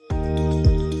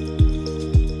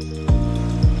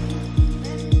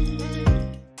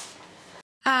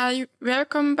Hi,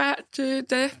 welcome back to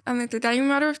Death and the Dying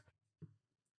Matters.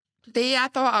 Today I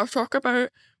thought I'll talk about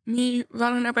me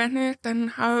running a business and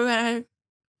how I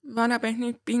run a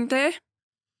business being deaf.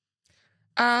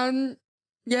 And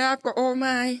yeah, I've got all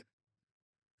my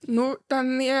notes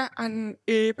done there, and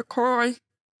because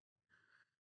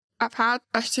I've had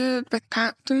issues with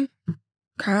Captain,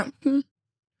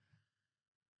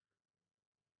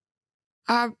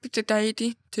 I've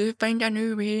decided to find a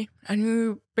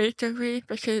new better way,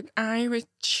 because I was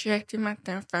stressing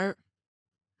myself out.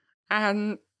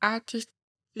 And I just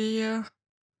feel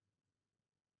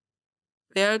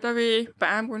the other way, but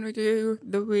I'm going to do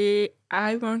the way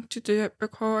I want to do it,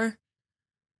 because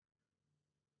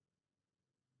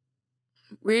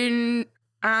when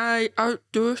I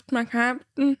outdosed my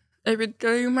captain, it would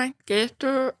do my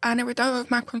gesture and it was out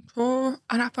of my control,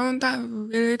 and I found that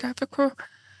really difficult,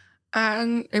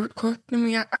 and it would cost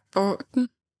me a fortune.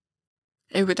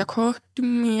 It would have cost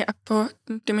me a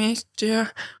fortune to make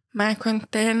sure my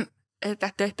content is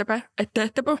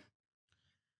accessible.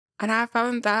 And I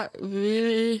found that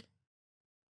really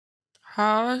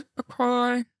hard,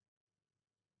 because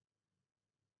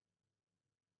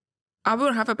I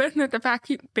won't have a business if I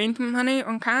keep spending money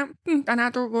on Captain, and I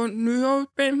don't want to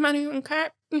spend money on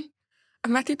Captain.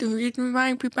 And that is the reason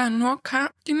why people are not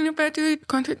Captain anybody,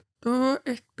 because it's so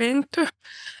expensive.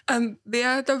 And the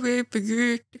other way for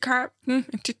you to Captain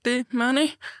and to save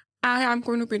money, I am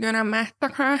going to be doing a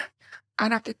masterclass,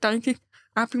 and I've decided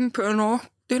I've been putting off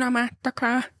doing a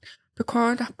masterclass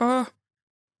because I thought,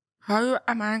 how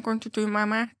am I going to do my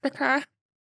masterclass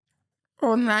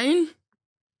online?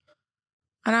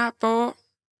 And I thought,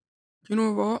 you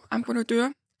know what I'm going to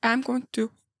do? I'm going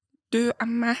to do a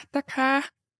masterclass.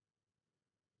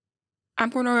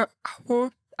 I'm going to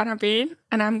host an event,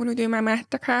 and I'm going to do my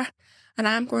masterclass, and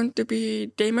I'm going to be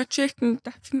demonstrating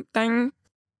different things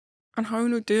on how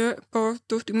to do it for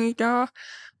social media,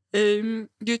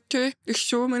 YouTube. There's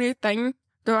so many things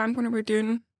that I'm going to be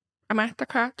doing a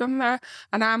masterclass on that,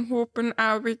 and I'm hoping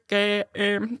I will get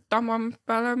someone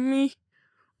follow me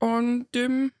on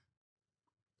Zoom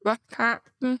with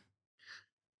Captain.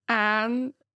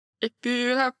 And if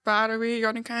you have battery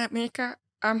or you can't make it,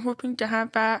 I'm hoping to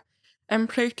have that in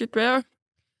place as well.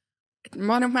 It's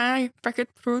one of my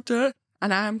biggest projects,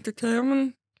 and I'm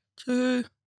determined to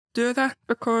do that,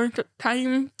 because it's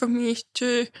time for me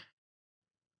to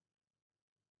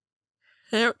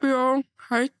help you all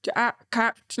how to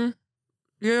caption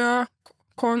your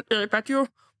video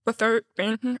without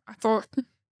spending a fortune.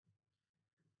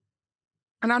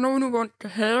 And I know you want to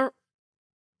help,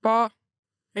 but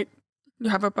if you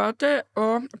have a budget,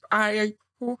 or I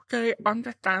totally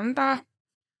understand that.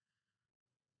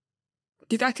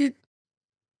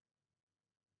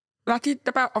 That is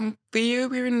about unfair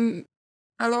when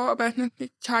a lot of businesses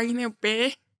trying to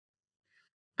pay,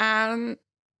 and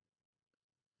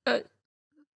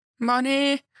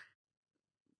money,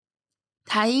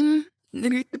 time, they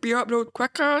need to be uploaded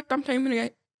quicker. Sometimes when you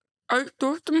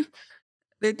outsource them,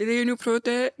 they do a new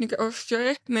project, you get all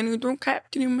stressed, and then you don't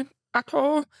capture them at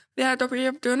all. They had a way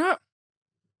of doing it.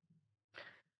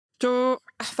 So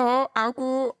I thought I'll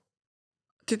go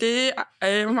today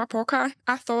on my podcast.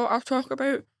 I thought I'll talk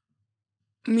about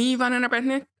me running a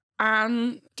business,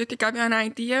 and just to give you an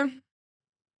idea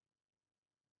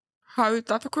how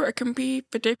difficult it can be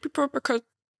for deaf people, because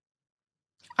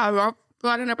I love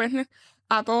running a business.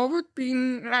 I've always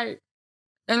been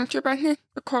into business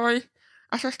because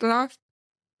I just love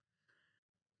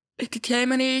the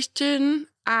determination,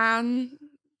 and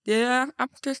yeah, I'm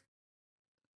just,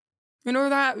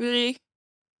 that really,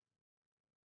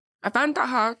 I found it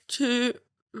hard to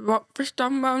work for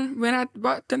someone when I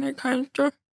worked in a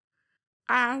counter,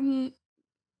 and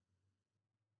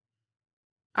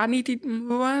I needed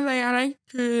more. I like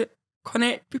to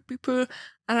connect with people.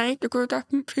 I like to go to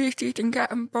different places and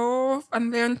get involved and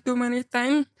learn so many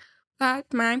things.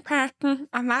 That's my passion,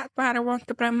 and that's why I want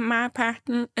to bring my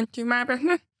passion into my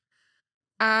business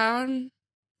and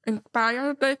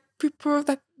inspire the people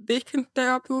that they can set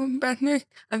up their own business,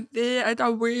 and there is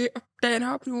a way of setting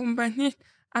up their own business,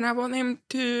 and I want them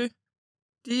to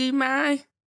see my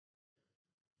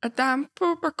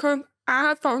example, because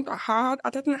I found it hard. I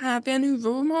didn't have any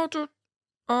role model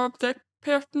of that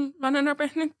person running a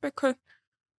business, because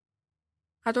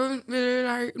I don't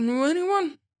really know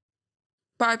anyone.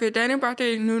 But if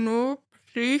anybody know,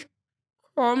 please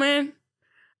comment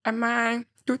on my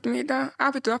social media. I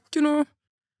would love to know.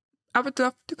 I would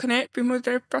love to connect with more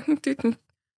businesses and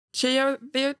share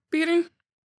their experience.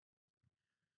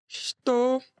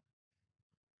 So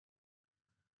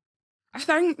I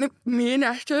think the main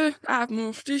issue I've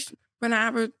noticed when I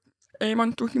was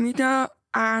on social media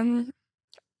And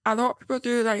a lot of people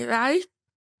do like live.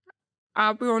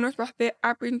 I'll be honest with it,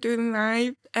 I've been doing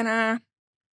live in a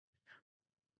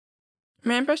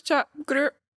membership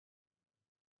group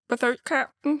without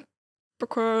captain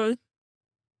because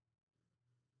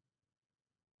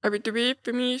it would be way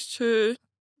for me to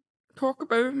talk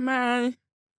about my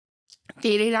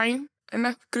daily life in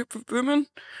a group of women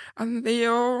and they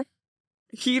all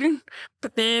hearing.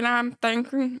 But then I'm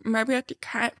thinking maybe I should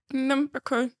captain them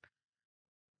because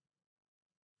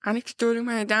I need to do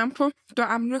my example. So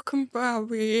I'm looking for a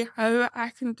way how I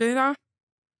can do that.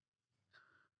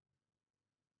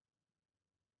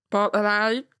 But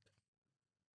I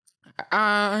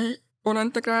on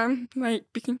Instagram, like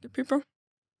speaking to people,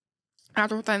 I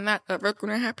don't think that's ever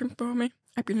going to happen for me.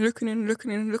 I've been looking and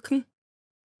looking and looking.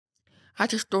 I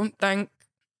just don't think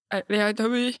the other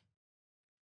way.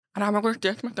 And I'm going to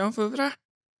stress myself over that.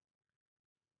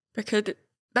 Because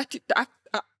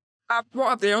what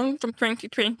I've learned from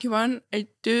 2021 is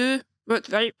do what's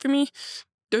right for me.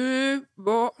 Do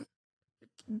what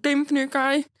same for you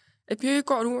guys. If you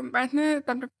got your own business,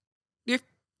 then if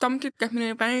something's giving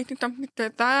advice and something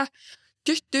like that,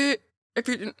 just do it. If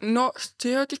you're not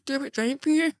sure, just do what's right for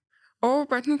you. All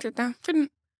business is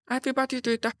different. Everybody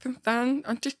do different things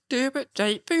and just do what's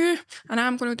right for you. And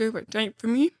I'm going to do what's right for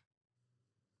me.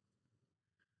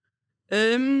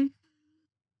 The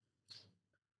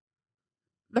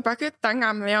biggest thing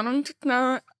I'm learning just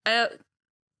now is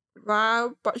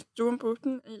wow, but it's so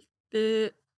important is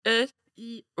the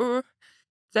SEO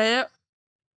search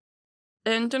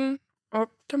engine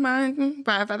optimizing,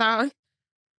 whatever that is.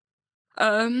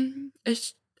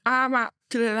 It's I'm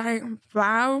actually like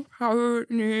wow how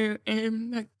you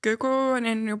like Google and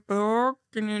in your blog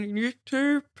and in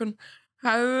YouTube and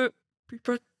how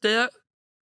people search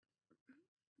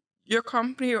your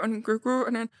company on Google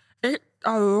and then it's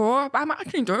a lot. I'm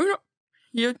actually doing it.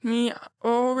 Here's me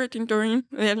already doing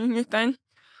learning new things.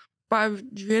 But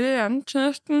it's really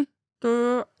interesting.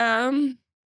 So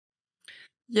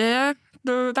yeah,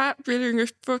 so that's really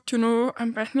useful to know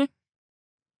in business.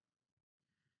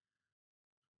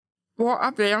 What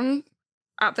I've learned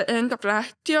at the end of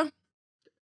last year,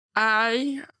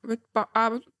 I was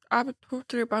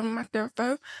totally burning myself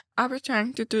out. I was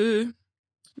trying to do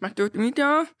my social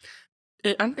media,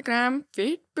 Instagram,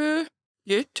 Facebook,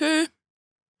 YouTube.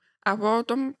 I was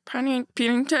on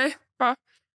Pinterest, but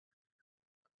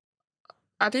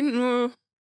I didn't know.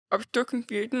 I was so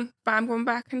confusing, but I'm going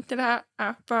back into that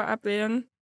after I've learned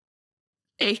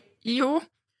SEO.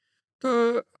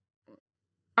 So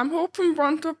I'm hoping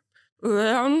once I've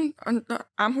learned and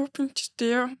I'm hoping to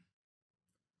still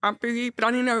I'll be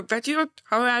running out videos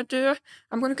how I do it.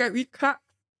 I'm gonna get recaps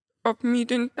of me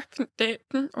doing different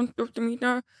dating on social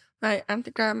media, like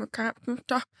Instagram accounts and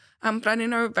stuff. I'm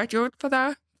running out videos for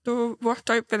that, so watch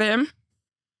out for them.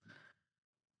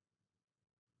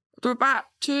 So back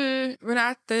to when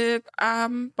I did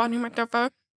burning myself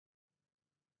out.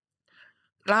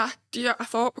 Last year I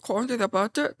thought because of the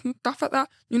budget and stuff like that,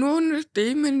 you know in this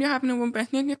day when you're having a one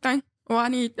business you think, oh I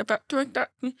need a virtual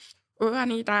assistant, or I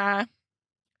need a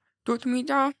social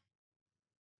media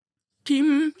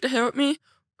team to help me.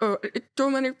 It's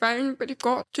so many things, but you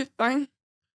got to think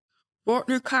what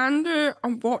you can do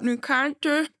and what you can't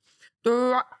do.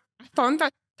 So I found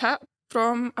that tip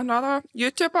from another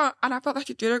YouTuber and I thought that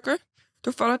she really good.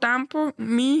 So for example,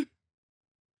 me,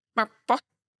 my first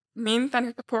main thing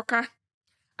is the podcast.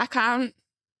 I can't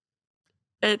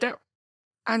edit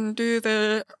and do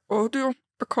the audio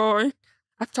because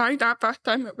I tried that first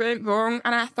time, it went wrong,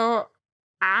 and I thought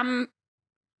I'm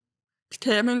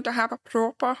determined to have a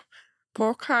proper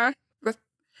podcast with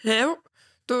help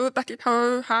so that is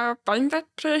how I have found it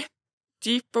to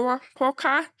G4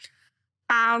 podcast.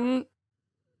 And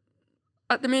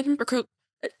at the meeting, because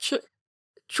it's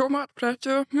so much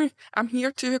pressure on me, I'm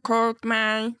here to record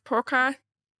my podcast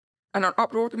and I'll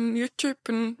upload on YouTube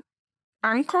and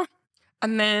Anchor,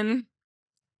 and then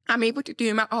I'm able to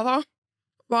do my other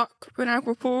work when I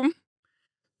go home.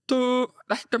 So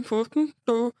that's important.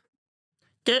 So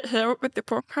get help with the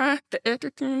podcast, the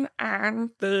editing,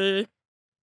 and the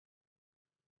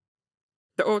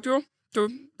audio. So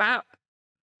that.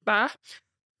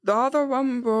 The other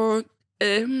one was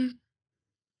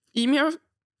email.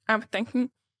 I'm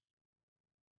thinking,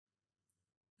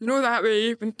 you know that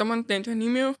way when someone sends an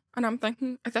email and I'm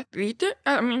thinking, is that read it?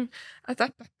 I mean, is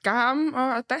that a scam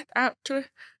or is that actually?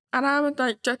 And I was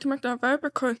like judging myself out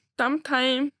because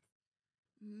sometimes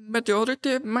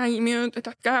majority of my emails is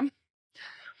a scam.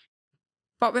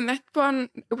 But when this one,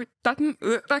 it doesn't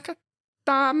look like a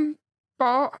scam,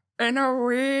 but in a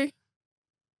way,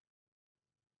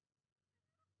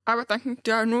 I was thinking,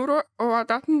 do I know it or I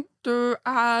didn't?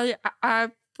 I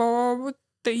forward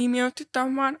the email to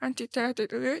someone and she said to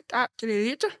do it actually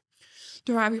later?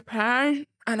 Do I reply?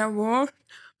 And I won't.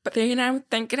 But then I was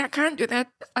thinking I can't do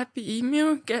that at the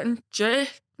email, getting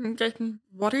stressed and getting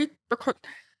worried because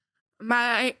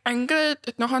my English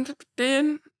is not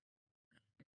 100%.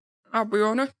 I'll be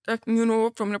honest, if you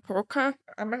know from the podcast,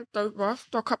 I might have lost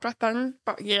a couple of things,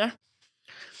 but yeah.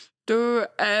 So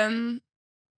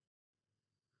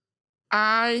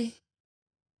I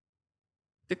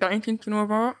decided to know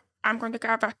what I'm going to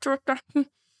get back to it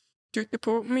to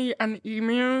support me and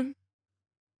email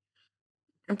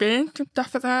events and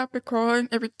stuff like that because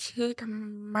it would take a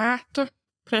massive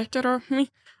pressure off me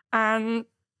and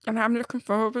I'm looking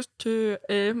forward to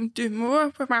do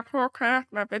more with my podcast,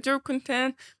 my video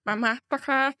content, my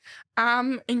masterclass.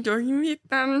 I'm enjoying it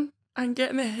and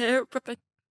getting the help with the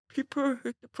people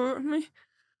who support me.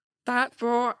 That's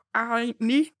what I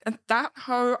need and that's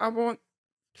how I want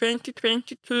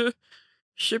 2022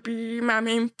 should be my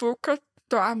main focus.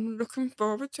 So I'm looking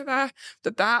forward to that. So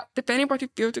that if anybody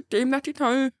feels the same, that is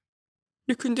how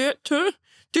you can do it too.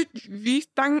 Just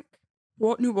rethink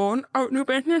what you want out of your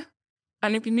business.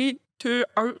 And if you need to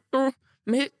outsource,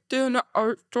 make doing the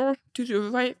outsource to do the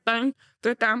right thing.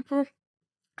 For example,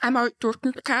 I'm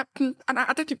outsourcing the captain and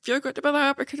I didn't feel good about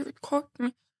that because it would cost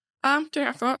me. After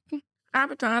I thought I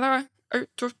would rather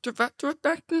outsource the virtual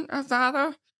assistant. I'd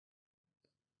rather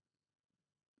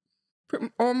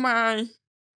put all my,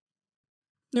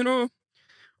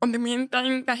 on the main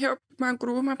thing that helped my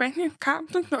grow my business.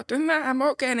 Captain's not doing that. I'm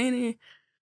not getting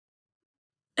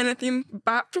anything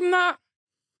back from that.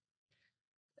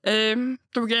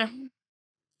 So yeah.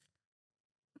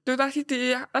 So that's it.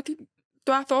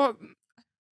 So I thought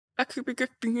that could be good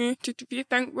for you to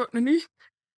rethink what you need.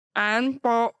 And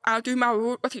but I'll do my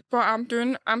own, what I'm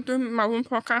doing. I'm doing my own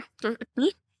podcast. So it's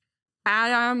me. I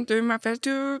am doing my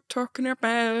video talking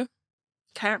about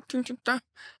captains and stuff.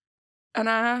 And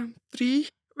I'm free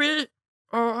with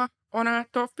or on a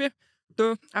topic.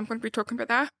 So I'm going to be talking about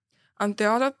that. And the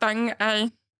other thing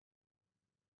I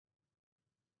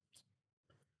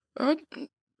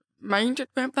mind it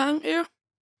went down here.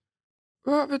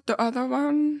 What was the other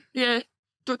one? Yeah,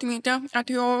 social media. I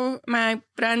do all my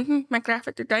branding, my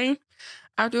graphic design.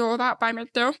 I do all that by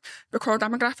myself because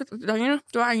I'm a graphic designer.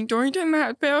 So I enjoy doing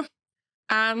that as well.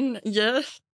 And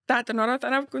yes, that's another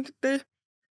thing I'm going to do.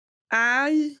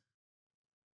 I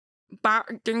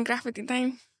back doing graphic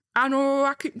design. I know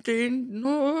I keep saying,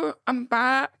 no, I'm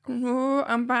back. No,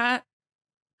 I'm back.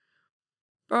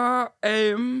 But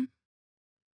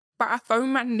I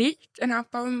found my niche and I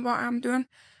found what I'm doing.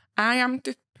 I am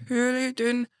just purely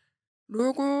doing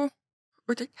logo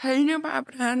with a tiny bit of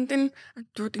branding and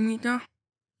social media.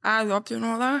 I love doing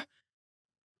all that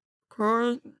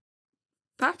because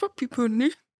that's what people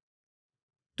need.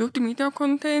 Social media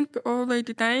content with all the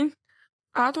design.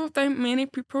 I don't think many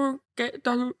people get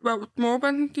small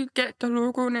businesses get the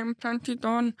logo and implanted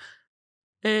on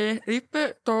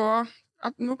leaflet or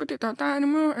nobody does that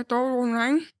anymore. It's all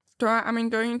online. So I'm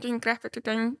enjoying doing graphic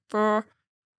design for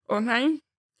online.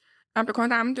 And because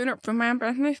I'm doing it for my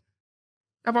business,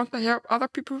 I want to help other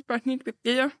people's business with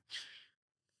their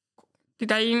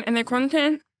design and their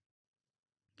content.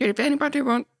 If anybody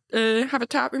want have a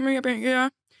chat with me about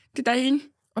your design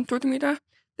on social media,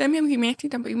 send me a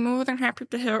message. I'll be more than happy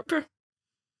to help you.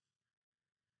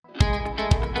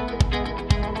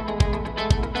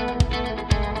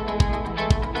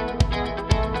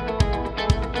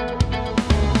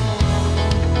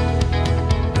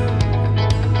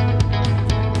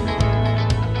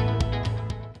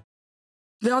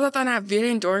 The other thing I really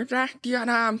enjoyed last year,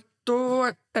 and I'm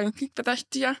so thankful for this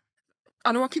year,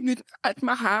 I know I keep using it's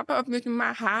my habit of using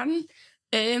my hand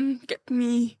and get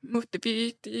me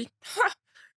motivated.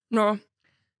 No,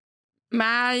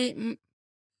 my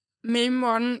main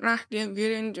one last year I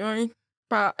really enjoyed,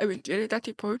 but it was really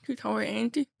disappointed how it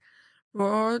ended.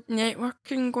 Was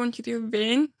networking, going to the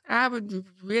event. I was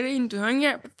really enjoying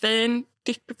it, but then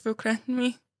just before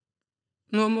Christmas,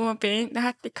 no more event. They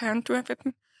had to cancel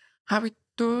everything. I was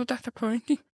so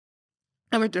disappointed.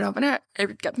 I was loving it. It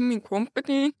was giving me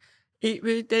confidence. It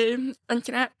was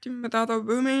interacting with other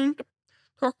women,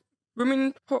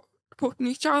 women supporting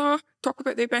each other, talk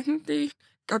about their businesses,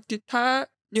 got to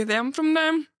you learn from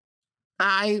them.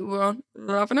 I was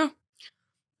loving it.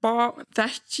 But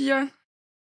this year,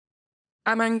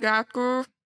 I'm in Glasgow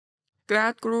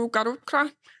Girls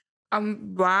Club,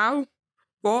 and wow,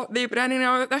 what they're bringing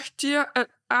out this year is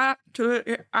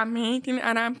absolutely amazing,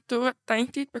 and I'm so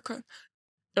excited because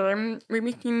we're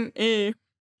making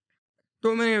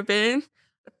so many events,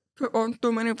 put on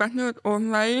so many videos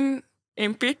online,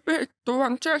 in bit bit to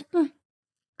uncertain.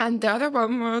 And the other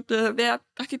one was where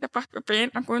I did the first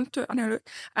event I'm going to, and I looked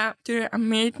after a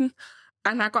meeting,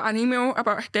 and I got an email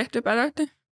about accessibility.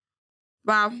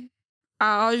 Wow,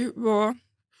 I was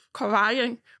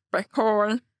crying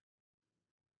because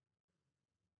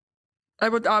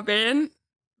it was a event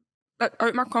that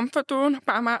out my comfort zone,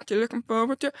 but I'm actually looking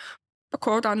forward to it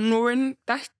because I'm knowing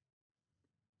that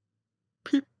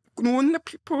knowing the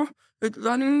people who's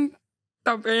running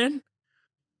the event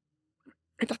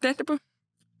is accessible.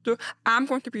 So I'm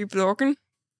going to be vlogging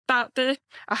that day.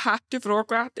 I have to vlog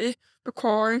that day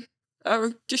because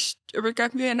it will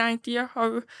give me an idea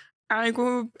how I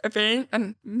go event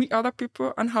and meet other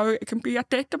people and how it can be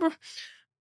accessible.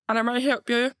 And it might help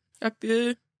you if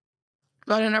you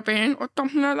run an event or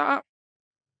something like that.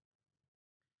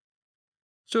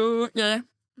 So yeah,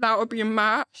 that will be in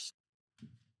March.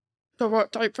 So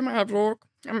watch out for my vlog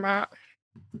in March.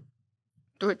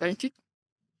 So excited.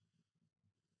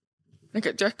 I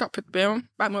get dressed up with Bill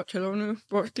by much alone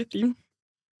watch the team.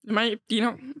 You might have seen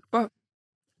it, but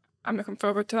I'm looking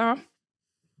forward to that.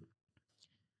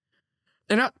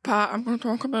 The next part I'm going to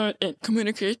talk about is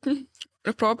communication.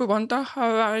 You probably wonder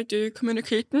how I do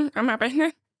communication in my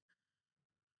business.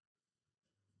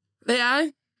 There are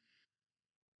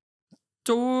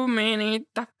so many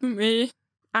different ways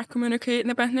I communicate in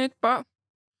the business, but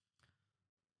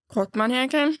cost money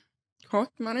again.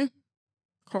 Cost money.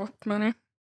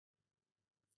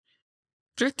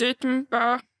 Frustrating,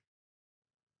 but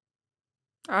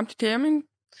I'm determined.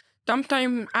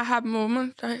 Sometimes I have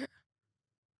moments like,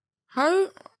 how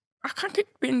I can't keep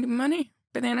spending money.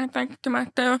 But then I think to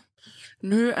myself,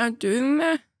 no, I'm doing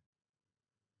this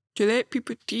to let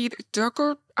people see the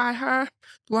struggle I have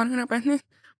running a business,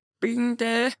 being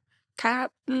the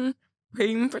captain,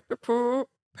 paying for the pool,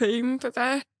 paying for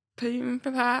that,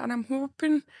 and I'm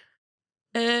hoping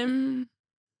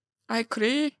I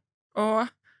create or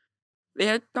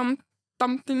there's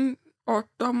something or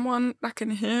someone that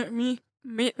can help me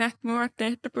make that more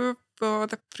accessible for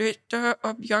the future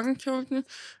of young children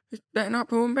who start up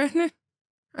home business.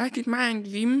 That is my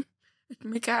dream, is to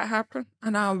make that happen,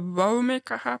 and I will make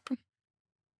it happen.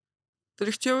 For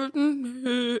the children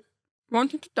who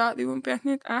wanted to start their own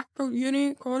business after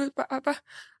uni, college, whatever,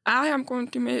 I am going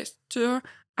to make sure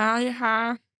I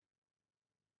have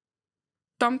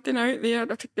something out there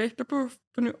that's accessible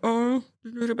for you all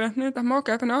to do the business. I'm not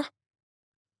giving up.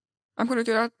 I'm going to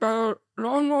do that for a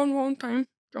long time.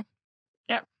 So,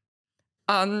 yeah.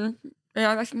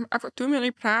 Yeah, I've got too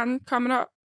many plans coming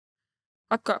up.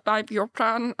 I've got a 5-year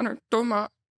plan, and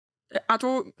I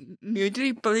don't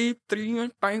usually believe 3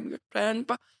 years, 5-year plan,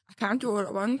 but I can't do all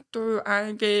at once. So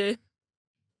I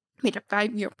made a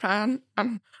 5-year plan,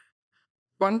 and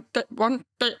one step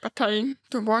at a time.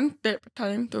 So one step at a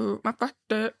time. So my first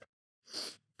step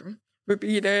would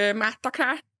be the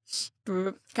masterclass.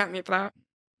 So can't wait for that.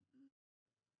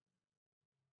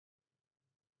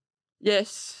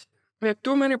 Yes, we have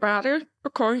too many barriers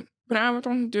because when I was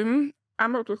on Zoom,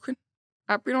 I'm not looking.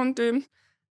 I've been on Zoom.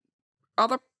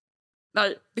 Other,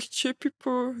 like, the two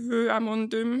people who I'm on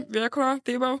Zoom regular,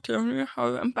 they will tell me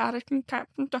how embarrassing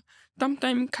captain.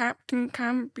 Sometimes captain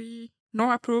can be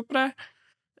not appropriate.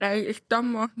 Like, if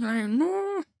someone like,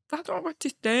 no, that's not what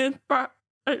you said, but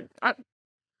I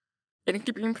need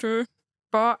to be improved.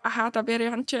 But I had a very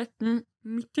interesting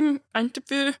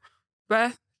interview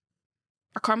with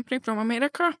a company from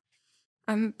America.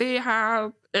 And they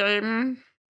have a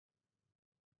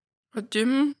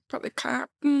gym, but the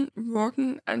captain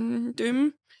wasn't in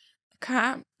gym. The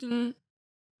captain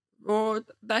was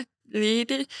that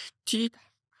lady. She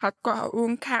had got her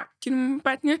own captain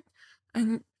business,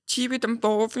 and she was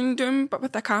involved in them, but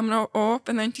with the camera off.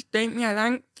 And then she sent me a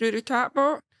link through the chat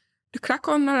box to click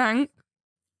on the link,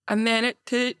 and then it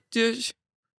takes you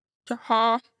to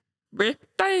her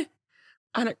website,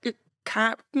 and it gets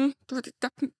captain to the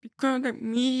different people like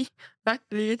me, that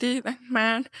lady, that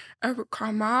man. I would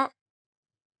come up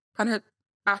and it's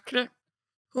accurate,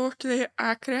 totally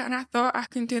accurate, and I thought I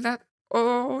can do that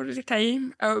all the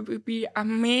time. It would be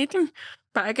amazing.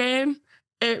 But again,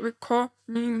 it would cost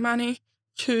me money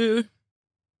to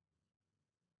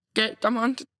get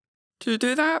someone to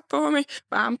do that for me.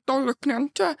 But I'm still looking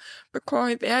into it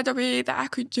because the other way that I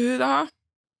could do that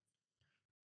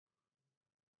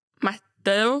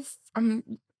myself,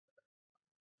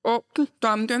 open, so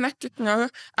I'm doing that just now.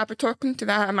 I'll be talking to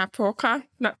that on my podcast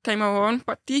next time I'm on.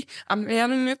 But see, I'm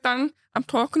learning it then. I'm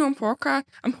talking on podcast.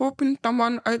 I'm hoping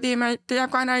someone out there might say I've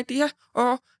got an idea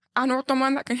or I know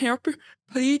someone that can help you.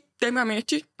 Please send me a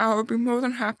message. I will be more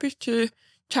than happy to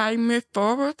try and move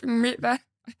forward and make that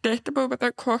adaptable with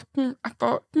their cotton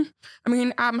about them. I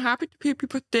mean, I'm happy to pay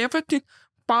people everything,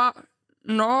 but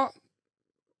not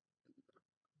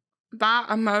that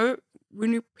amount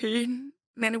when you pay,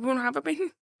 then it won't have a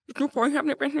business. There's no point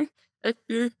having a business if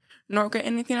you not get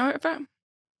anything out of it.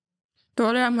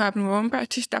 Sorry, I'm having one, but I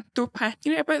just I'm so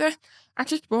passionate about this. I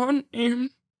just want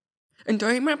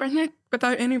enjoy my business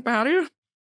without any barrier.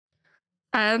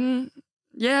 And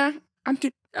yeah, I'm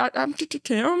just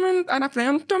determined and I've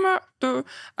learned from it. So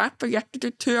after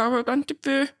yesterday 2 hour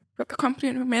interview with the company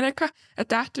in America,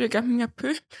 it's after they give me a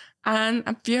push and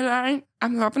I feel like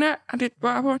I'm loving it and it's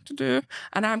what I want to do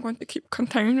and I'm going to keep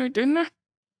continually doing it.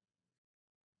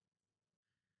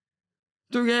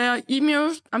 So yeah,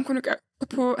 emails, I'm going to get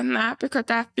support in that because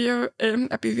I feel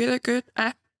I'd be really good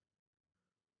at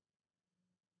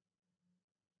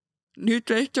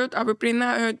nutrition. I would bring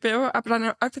that out well. I've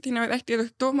run everything out there.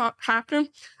 There's so much happening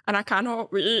and I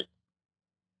cannot wait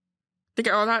to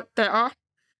get all that data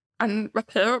and with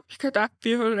help because I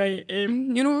feel like,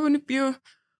 when you feel,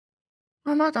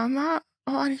 I'm not done that.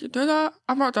 Oh, I need to do that.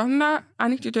 I'm not done that. I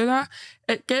need to do that.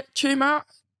 It gets too much.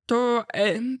 So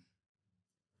I'm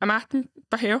asking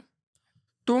for help.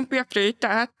 Don't be afraid to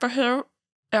ask for help.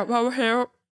 It will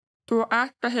help. So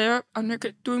ask for help and you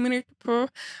get too many people.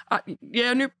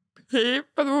 Yeah, you pay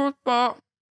for those, but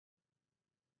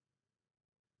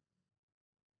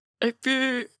if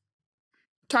you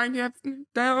try to have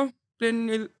them, then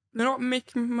you're not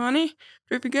making money.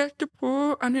 So if you get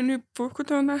support and then you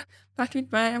focus on that, that is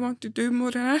why I want to do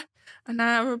more than that. And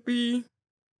I will be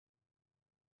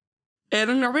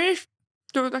earning away.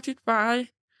 So that is why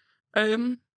I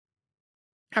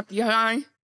feel like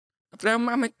I've learned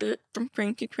my mistake from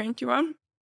 2021.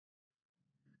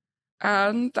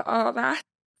 And that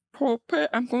topic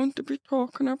I'm going to be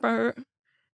talking about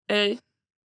is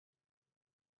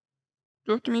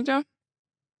social media.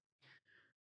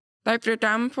 Like for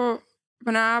example,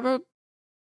 when I was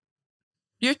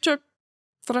YouTube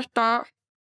for a start,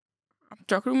 I'm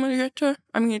struggling with YouTube.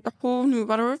 I mean, it's a whole new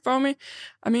world for me.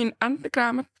 I mean,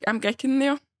 Instagram, I'm getting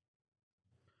there.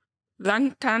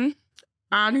 LinkedIn,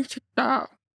 I need to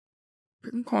start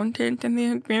putting content in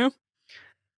there as well.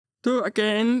 So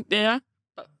again, there,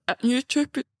 at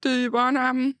YouTube is the one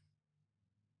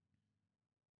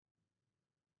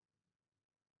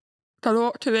it's a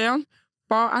lot to learn.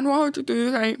 But I know how to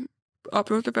do like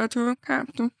upload the video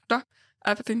caps and stuff.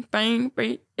 Everything's fine,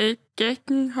 but it's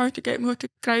getting how to get more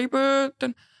subscribers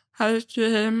and how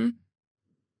to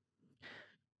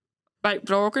like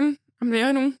vlogging. I'm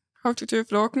learning how to do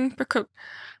vlogging because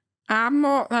I'm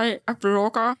not like a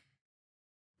vlogger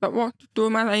that wants to do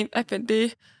my life every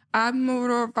day. I'm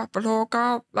more of a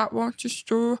vlogger that wants to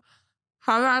show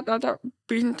how I did it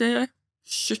being there, to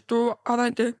show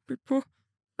other people.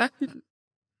 That is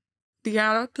the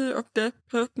reality of this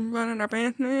person running a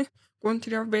business, going to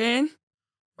the event,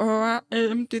 or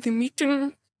to the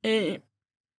meeting. The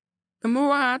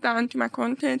more I add on to my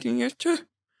content in YouTube,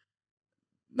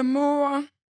 the more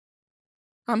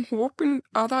I'm hoping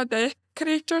other dev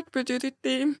creators will do the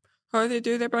same, how they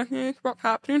do their business, what's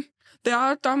happening. There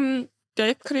are some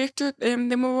dev creators,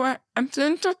 the more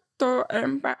influencers, so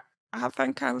but I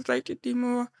think I would like to do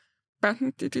more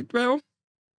businesses as well.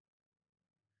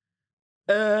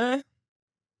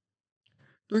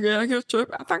 So yeah, YouTube,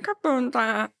 I think I've done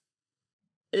that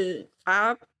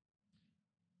app.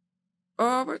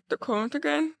 Oh, what's the called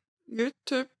again?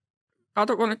 YouTube. I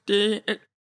don't want to say it.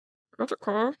 What's it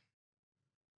called?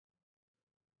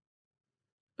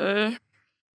 Uh,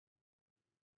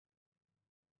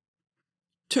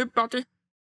 TubeBuddy.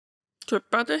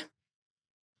 TubeBuddy.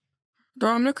 So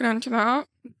I'm looking into that.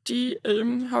 See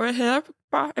how I have.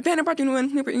 But if anybody knows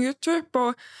anything about YouTube,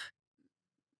 or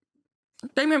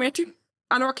send me a message.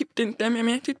 I know I keep saying send me a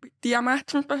message, but they are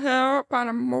asking for help, and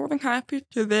I'm more than happy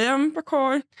to them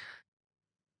because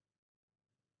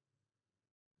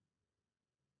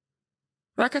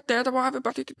like I said, I want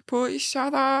everybody to support each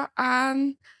other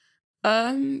and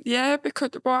yeah,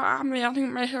 because what I'm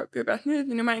learning might help your business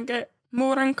and you might get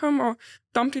more income or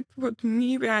some people with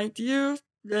me with ideas,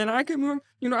 then I get more,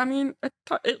 you know what I mean?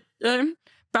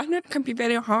 Business can be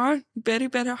very hard, very,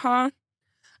 very hard.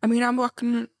 I mean, I'm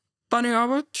working 20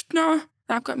 hours now.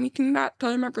 I've got meeting that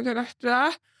time every day after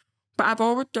that. But I've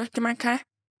always just in my car.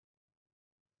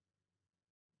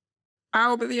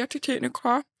 I'll be there to take the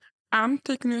car. I'm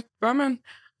taking it swimming.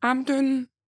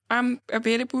 I'm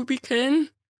available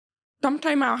weekend.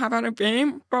 Sometimes I'll have an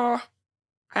event, but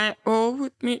I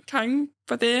always make time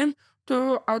for them.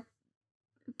 So I'll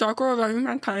juggle around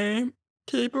my time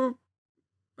table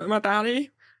with my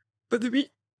daddy for the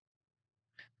week.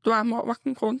 So I'm not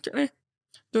working constantly.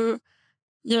 So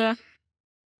yeah,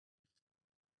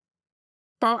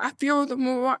 but I feel the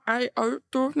more I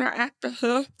outdo at the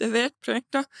health, the less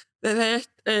pressure, the less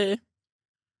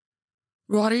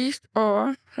worries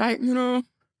or like,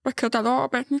 because a lot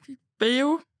of businesses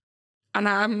fail and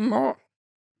I'm more,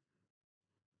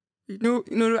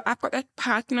 I've got that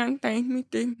passion inside me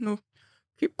to,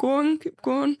 keep going, keep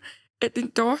going. It's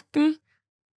exhausting.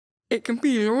 It can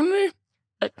be lonely.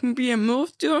 It can be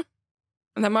emotional.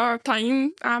 And the more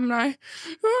time I'm like,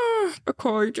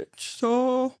 because it's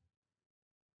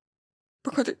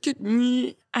just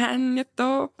me and the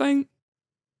dog thing.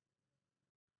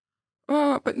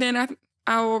 Oh, but then I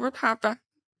always have the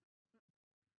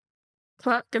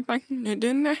clock and thinking they're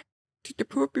doing that. To the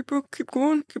poor people keep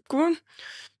going, keep going.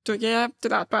 So yeah, so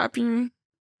that's what I've been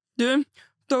doing.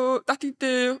 So that is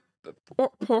the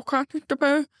podcast is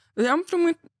about. Learn from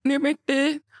it, limit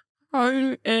det,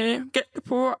 og get the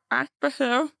poor at the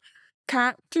hell.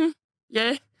 Captain,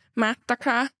 yeah,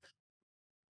 masterclass.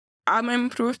 I'm in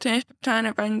process of trying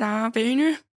to find out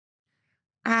venue.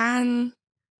 And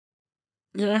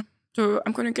yeah, so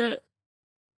I'm gonna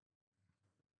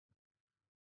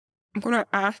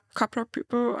ask a couple of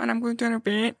people and I'm going to an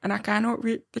event and I cannot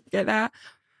wait to get that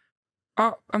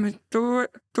up. I'm so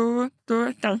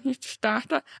excited to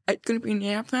start it. It's gonna be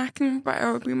nerve-wracking, but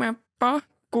it'll be my first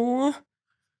goal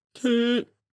to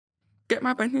get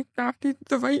my business started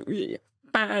the right way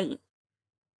by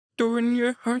doing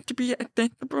you how to be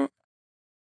accessible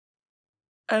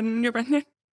in your business.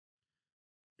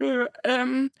 So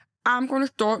I'm gonna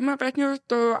start my business,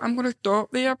 so I'm gonna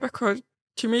start there because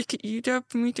to make it easier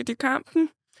for me to do camping.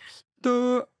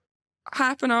 So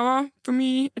half an hour for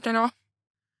me is enough.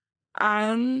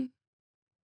 And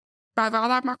I'd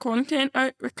rather have my content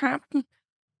out with camping.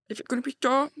 If it's gonna be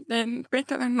short, then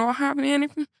better than not having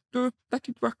anything. So that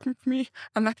is working for me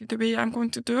and that is the way I'm going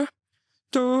to do it.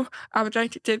 So I would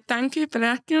like to say thank you for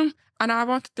listening and I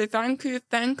want to say thank you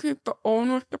for all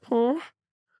of the support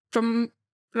from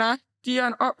last year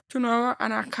and up to now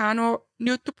and I cannot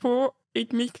new support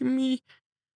is making me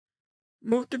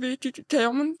motivated,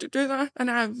 determined to do that and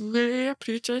I really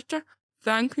appreciate it.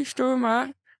 Thank you so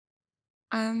much.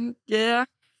 And yeah,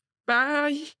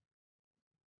 bye.